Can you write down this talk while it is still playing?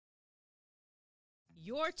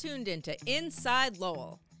You're tuned into Inside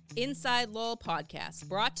Lowell. Inside Lowell podcast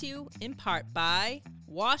brought to you in part by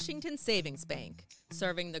Washington Savings Bank,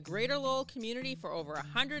 serving the greater Lowell community for over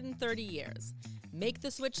 130 years. Make the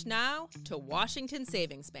switch now to Washington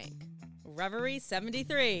Savings Bank. Reverie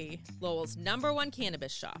 73, Lowell's #1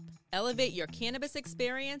 cannabis shop. Elevate your cannabis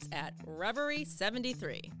experience at Reverie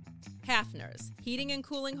 73. Hafner's, heating and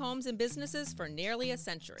cooling homes and businesses for nearly a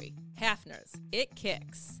century. Hafner's, it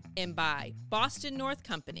kicks. And by Boston North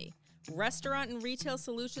Company, restaurant and retail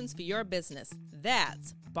solutions for your business.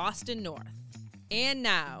 That's Boston North. And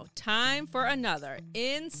now, time for another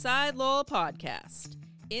Inside Lowell podcast.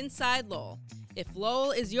 Inside Lowell. If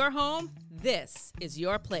Lowell is your home, this is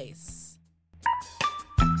your place.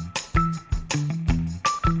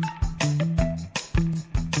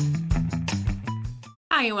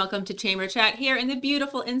 Hi, and welcome to Chamber Chat here in the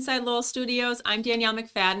beautiful Inside Lowell studios. I'm Danielle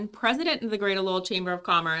McFadden, president of the Greater Lowell Chamber of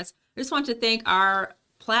Commerce. I just want to thank our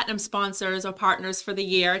platinum sponsors or partners for the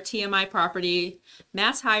year, TMI Property,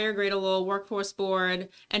 Mass Hire, Greater Lowell Workforce Board,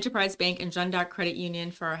 Enterprise Bank, and Jeanne d'Arc Credit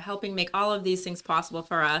Union for helping make all of these things possible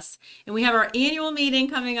for us. And we have our annual meeting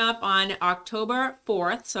coming up on October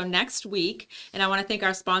 4th, so next week. And I want to thank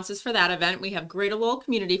our sponsors for that event. We have Greater Lowell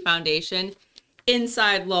Community Foundation,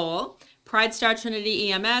 Inside Lowell, Pride Star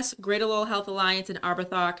Trinity EMS, Greater Lowell Health Alliance, and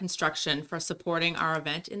Arborthaw Construction for supporting our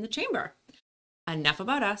event in the Chamber. Enough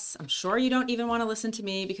about us. I'm sure you don't even want to listen to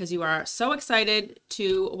me because you are so excited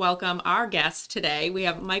to welcome our guest today. We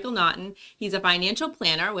have Michael Naughton. He's a financial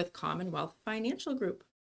planner with Commonwealth Financial Group.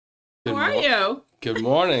 How are you? Good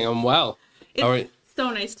morning. I'm well. It's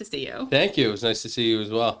so nice to see you. Thank you. It's nice to see you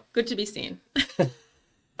as well. Good to be seen.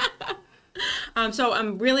 So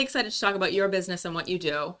I'm really excited to talk about your business and what you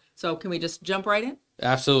do. So can we just jump right in?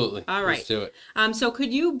 Absolutely. All right. Let's do it. So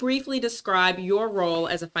could you briefly describe your role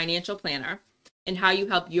as a financial planner and how you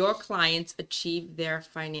help your clients achieve their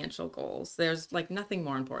financial goals? There's like nothing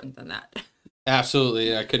more important than that.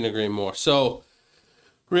 Absolutely. I couldn't agree more. So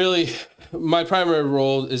really, my primary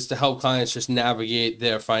role is to help clients just navigate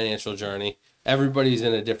their financial journey. Everybody's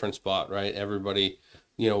in a different spot, right? Everybody,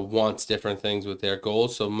 wants different things with their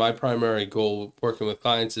goals. So my primary goal working with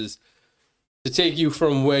clients is to take you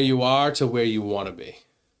from where you are to where you want to be.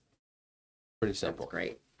 Pretty simple. That's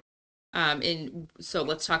great. And so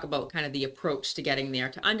let's talk about kind of the approach to getting there,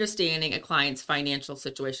 to understanding a client's financial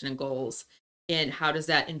situation and goals, and how does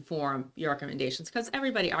that inform your recommendations? Because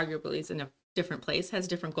everybody arguably is in a different place, has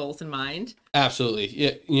different goals in mind. Absolutely.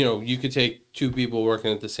 Yeah, you could take two people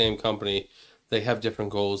working at the same company. They have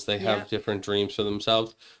different goals. They have different dreams for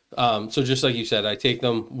themselves. So just like you said, I take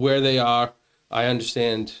them where they are. I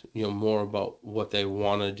understand, more about what they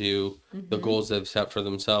want to do, the goals they've set for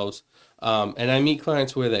themselves. And I meet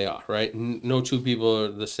clients where they are, right? No two people are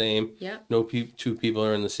the same. Yeah. No two people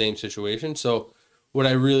are in the same situation. So what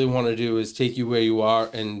I really want to do is take you where you are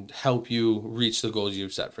and help you reach the goals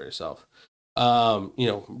you've set for yourself.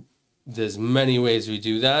 There's many ways we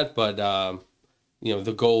do that, but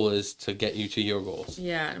the goal is to get you to your goals.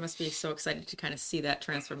 Yeah, it must be so excited to kind of see that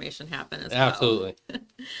transformation happen as Absolutely.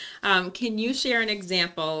 well. Can you share an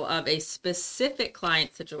example of a specific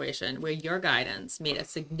client situation where your guidance made a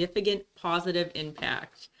significant positive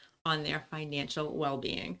impact on their financial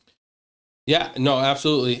well-being? Yeah, no,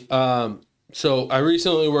 absolutely. So I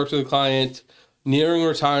recently worked with a client nearing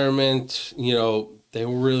retirement. They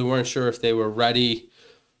really weren't sure if they were ready.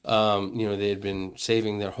 They had been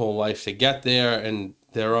saving their whole life to get there, and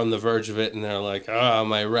they're on the verge of it, and they're like,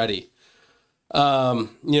 am I ready?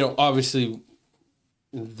 Obviously,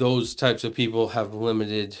 those types of people have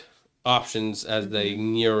limited options as they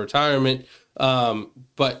near retirement,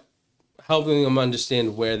 but helping them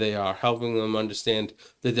understand where they are, helping them understand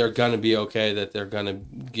that they're going to be okay, that they're going to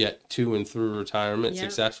get to and through retirement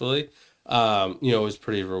successfully, is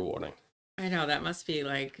pretty rewarding. I know, that must be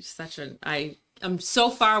like I'm so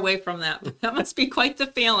far away from that. That must be quite the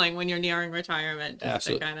feeling when you're nearing retirement.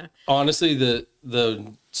 Absolutely. Honestly,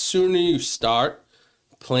 the sooner you start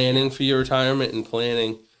planning for your retirement and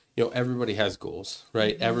planning, everybody has goals,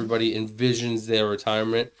 right? Mm-hmm. Everybody envisions their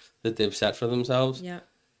retirement that they've set for themselves. Yeah.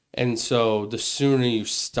 And so the sooner you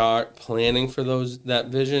start planning for that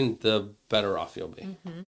vision, the better off you'll be.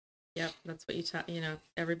 Mm-hmm. Yep. That's what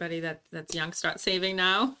everybody that's young, start saving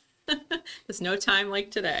now. There's no time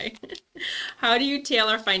like today. How do you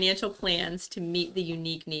tailor financial plans to meet the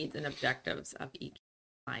unique needs and objectives of each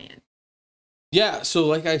client? Yeah, so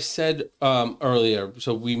like I said earlier,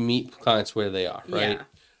 so we meet clients where they are, right?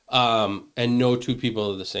 Yeah. And no two people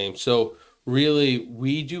are the same. So really,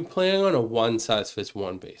 we do plan on a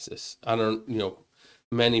one-size-fits-one basis.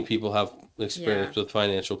 Many people have experience with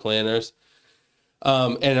financial planners.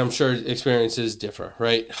 And I'm sure experiences differ,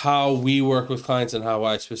 right? How we work with clients and how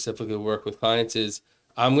I specifically work with clients is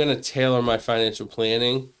I'm going to tailor my financial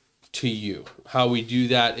planning to you. How we do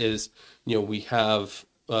that is, we have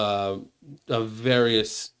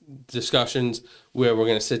various discussions where we're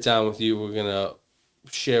going to sit down with you. We're going to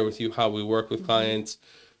share with you how we work with clients,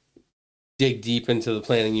 dig deep into the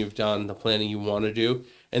planning you've done, the planning you want to do.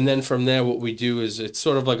 And then from there, what we do is it's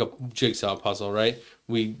sort of like a jigsaw puzzle, right?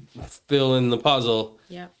 We fill in the puzzle.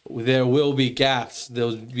 Yeah. There will be gaps.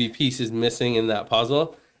 There'll be pieces missing in that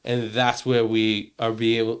puzzle. And that's where we'll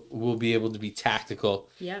be able to be tactical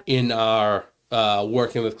in our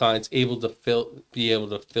working with clients, be able to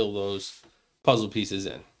fill those puzzle pieces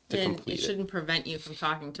in to complete it. Shouldn't prevent you from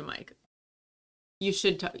talking to Mike. You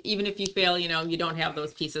should, even if you fail, you don't have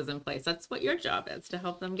those pieces in place. That's what your job is, to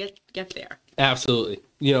help them get there. Absolutely.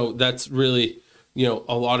 That's really,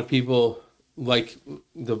 a lot of people, like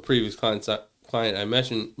the previous client I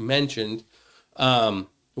mentioned,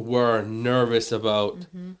 were nervous about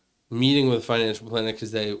meeting with a financial planner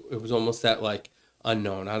because it was almost that like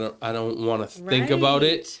unknown. I don't want to think about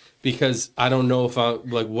it because I don't know if I'm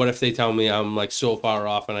like, what if they tell me I'm like so far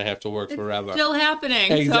off and I have to work forever? Still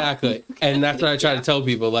happening. Exactly. So. And that's what I try to tell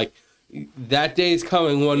people, like that day's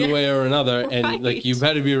coming one way or another, and like you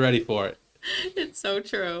better be ready for it. It's so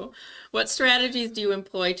true. What strategies do you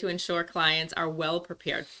employ to ensure clients are well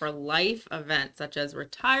prepared for life events such as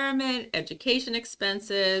retirement, education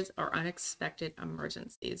expenses, or unexpected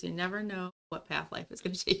emergencies? You never know what path life is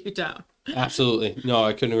going to take you down. Absolutely. No,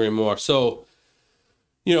 I couldn't agree more. So,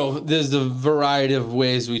 there's a variety of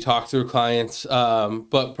ways we talk through clients,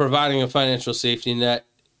 but providing a financial safety net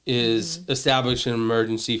is establishing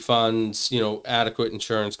emergency funds, adequate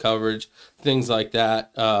insurance coverage, things like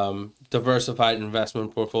that. Diversified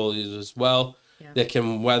investment portfolios as well that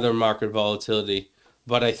can weather market volatility.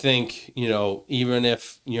 But I think, even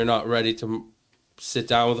if you're not ready to sit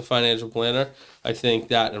down with a financial planner, I think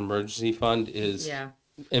that emergency fund is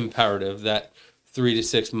imperative. That 3 to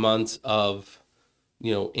 6 months of,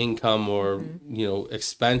 income or,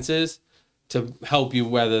 expenses to help you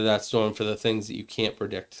weather that storm for the things that you can't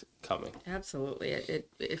predict coming. Absolutely.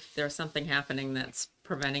 If there's something happening that's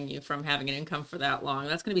preventing you from having an income for that long,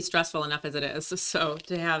 that's going to be stressful enough as it is. So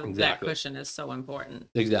to have that cushion is so important.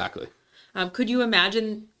 Exactly. Could you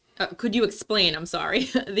explain,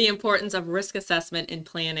 the importance of risk assessment in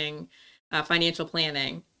planning, financial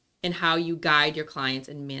planning, and how you guide your clients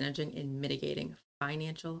in managing and mitigating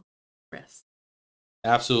financial risk?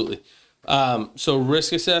 Absolutely. So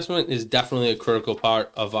risk assessment is definitely a critical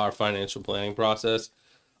part of our financial planning process.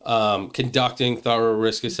 Conducting thorough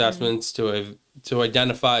risk assessments to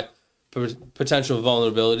identify potential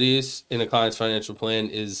vulnerabilities in a client's financial plan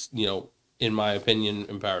is, in my opinion,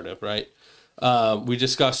 imperative, right? We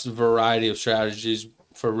discussed a variety of strategies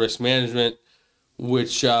for risk management,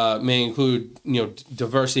 which may include,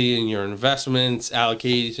 diversity in your investments, asset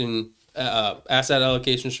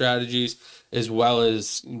allocation strategies, as well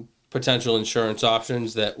as potential insurance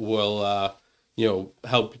options that will,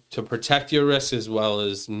 help to protect your risk as well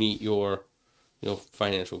as meet your,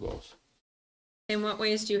 financial goals. In what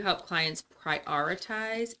ways do you help clients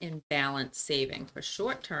prioritize and balance saving for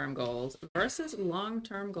short-term goals versus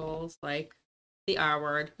long-term goals like the R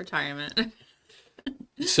word, retirement?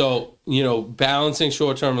 So, balancing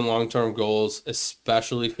short-term and long-term goals,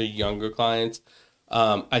 especially for younger clients,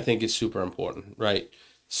 I think is super important, right?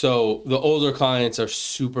 So the older clients are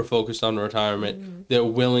super focused on retirement. They're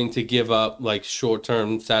willing to give up like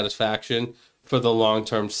short-term satisfaction for the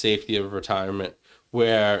long-term safety of retirement,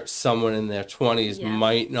 where someone in their 20s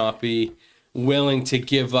might not be willing to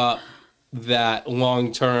give up that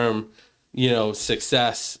long-term,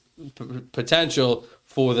 success potential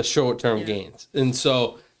for the short-term gains. And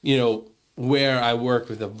so, where I work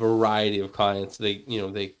with a variety of clients,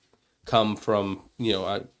 they come from,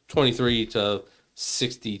 23 to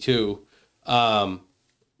 62,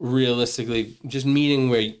 realistically just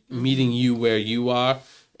meeting you where you are.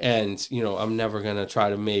 And, I'm never going to try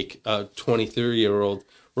to make a 23-year-old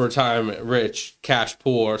retirement rich, cash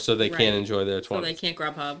poor, so they can't enjoy their 20s. So they can't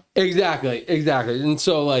Grubhub. Exactly. And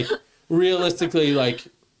so, like, realistically, like,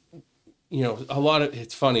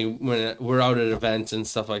 it's funny when we're out at events and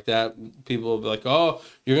stuff like that, people will be like, oh,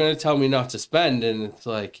 you're going to tell me not to spend. And it's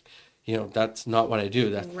like, that's not what I do.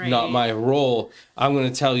 That's not my role. I'm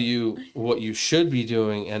going to tell you what you should be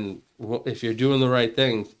doing. And if you're doing the right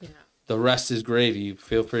thing, the rest is gravy.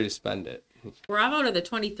 Feel free to spend it. Bravo to the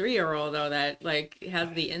 23-year-old, though, that like has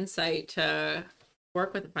the insight to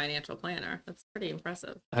work with a financial planner. That's pretty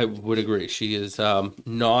impressive. I would agree. She is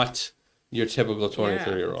not your typical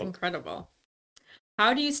 23-year-old. Incredible.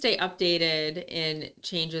 How do you stay updated in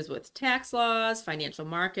changes with tax laws, financial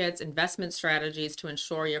markets, investment strategies to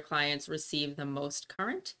ensure your clients receive the most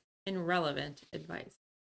current and relevant advice?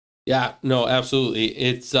 Yeah, no, absolutely.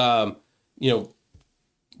 It's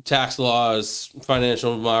tax laws,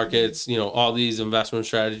 financial markets, all these investment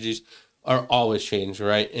strategies are always changing,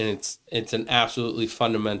 right? And it's an absolutely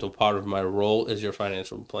fundamental part of my role as your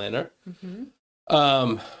financial planner.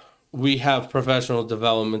 Mm-hmm. We have professional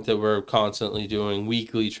development that we're constantly doing,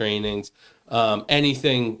 weekly trainings,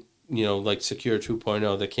 anything, like Secure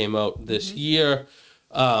 2.0 that came out this year,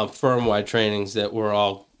 firm-wide trainings that we're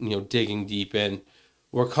all, digging deep in.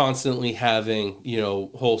 We're constantly having,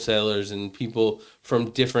 wholesalers and people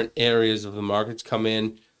from different areas of the markets come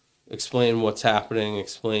in, explain what's happening,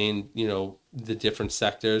 explain, the different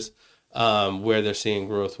sectors, where they're seeing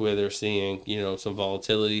growth, where they're seeing, some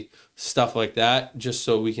volatility, stuff like that, just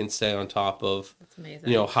so we can stay on top of, That's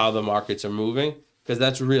amazing. how the markets are moving, because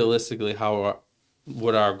that's realistically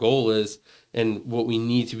what our goal is and what we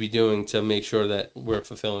need to be doing to make sure that we're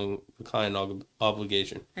fulfilling the client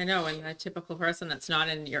obligation. I know, and a typical person that's not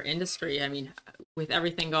in your industry, I mean, with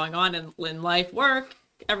everything going on in life, work,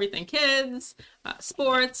 everything, kids,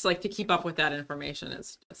 sports, like to keep up with that information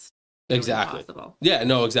is just really Exactly. impossible. Yeah,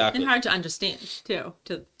 no, exactly. And hard to understand too,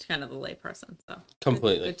 to kind of the layperson. So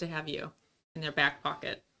Completely. good to have you in their back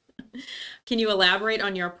pocket. Can you elaborate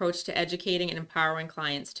on your approach to educating and empowering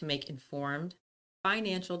clients to make informed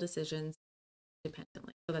financial decisions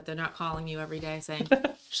independently, so that they're not calling you every day saying,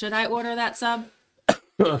 "Should I order that sub?"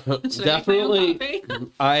 Definitely,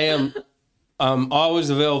 I am. I'm always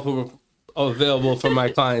available for my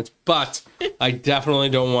clients, but I definitely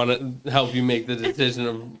don't want to help you make the decision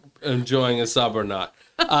of enjoying a sub or not.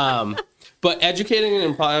 But educating and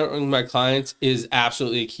empowering my clients is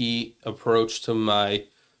absolutely a key approach to my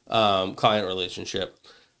client relationship.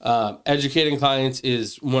 Educating clients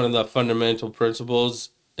is one of the fundamental principles,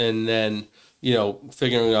 and then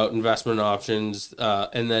figuring out investment options,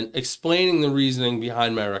 and then explaining the reasoning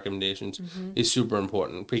behind my recommendations is super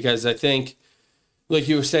important, because I think, like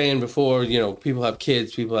you were saying before, people have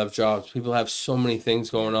kids, people have jobs, people have so many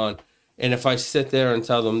things going on. And if I sit there and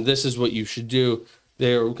tell them this is what you should do,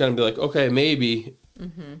 they're going to be like, okay, maybe.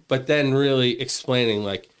 But then really explaining,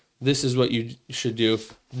 like, this is what you should do.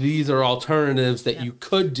 These are alternatives that you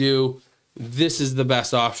could do. This is the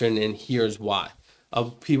best option, and here's why.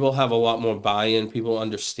 People have a lot more buy-in. People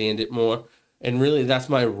understand it more. And really, that's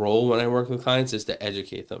my role when I work with clients, is to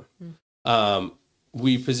educate them.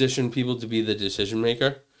 We position people to be the decision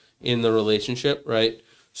maker in the relationship, right?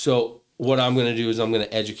 So what I'm going to do is I'm going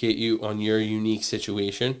to educate you on your unique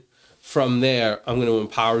situation. From there, I'm going to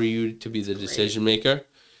empower you to be the decision maker.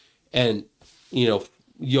 And,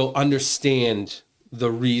 you'll understand the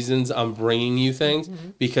reasons I'm bringing you things,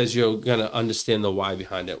 because you're going to understand the why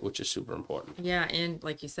behind it, which is super important. Yeah, and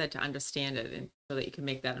like you said, to understand it, and so that you can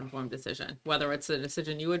make that informed decision, whether it's a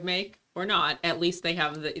decision you would make or not. At least they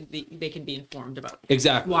have they can be informed about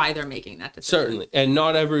exactly why they're making that decision. Certainly, and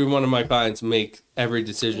not every one of my clients make every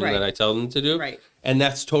decision that I tell them to do. Right. And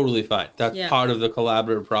that's totally fine. That's part of the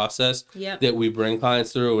collaborative process that we bring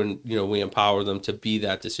clients through, and we empower them to be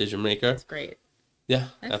that decision maker. That's great. Yeah,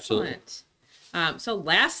 excellent. Absolutely. So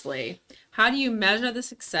lastly, how do you measure the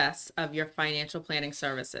success of your financial planning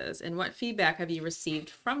services, and what feedback have you received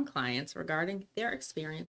from clients regarding their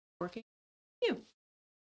experience working with you?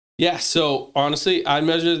 Yeah, so honestly, I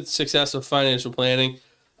measure the success of financial planning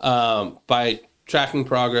by tracking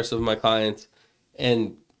progress of my clients,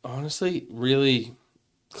 and honestly, really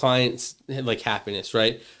clients like happiness,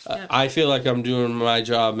 right? I feel like I'm doing my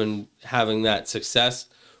job and having that success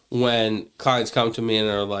when clients come to me and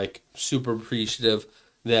are like super appreciative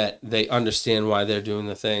that they understand why they're doing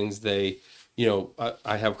the things. They,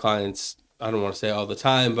 I have clients, I don't want to say all the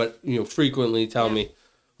time, but, frequently tell me,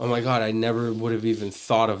 oh my God, I never would have even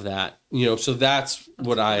thought of that. So that's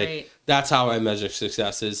that's how I measure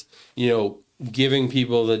success, is, giving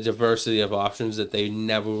people the diversity of options that they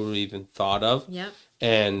never would have even thought of. Yep.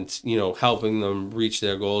 And, helping them reach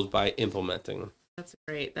their goals by implementing them. That's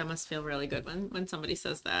great. That must feel really good when somebody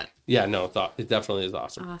says that. Yeah, no, it definitely is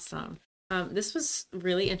awesome. Awesome. This was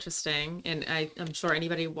really interesting, and I'm sure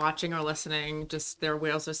anybody watching or listening, just their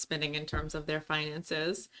wheels are spinning in terms of their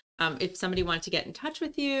finances. If somebody wanted to get in touch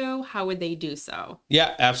with you, how would they do so?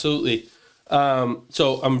 Yeah, absolutely.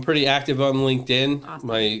 So I'm pretty active on LinkedIn. Awesome.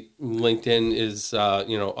 My LinkedIn is,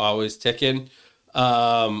 always ticking.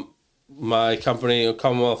 My company,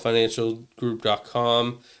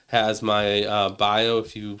 CommonwealthFinancialGroup.com, has my bio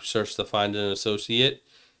if you search to find an associate.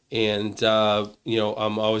 And,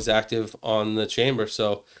 I'm always active on the chamber.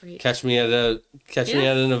 So catch me at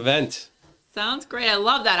an event. Sounds great. I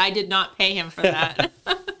love that. I did not pay him for that.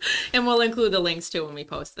 And we'll include the links too when we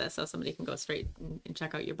post this so somebody can go straight and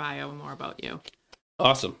check out your bio and more about you.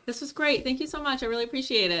 Awesome. This was great. Thank you so much. I really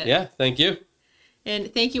appreciate it. Yeah, thank you.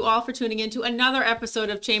 And thank you all for tuning in to another episode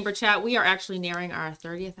of Chamber Chat. We are actually nearing our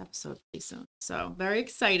 30th episode pretty soon. So very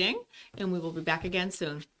exciting. And we will be back again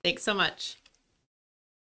soon. Thanks so much.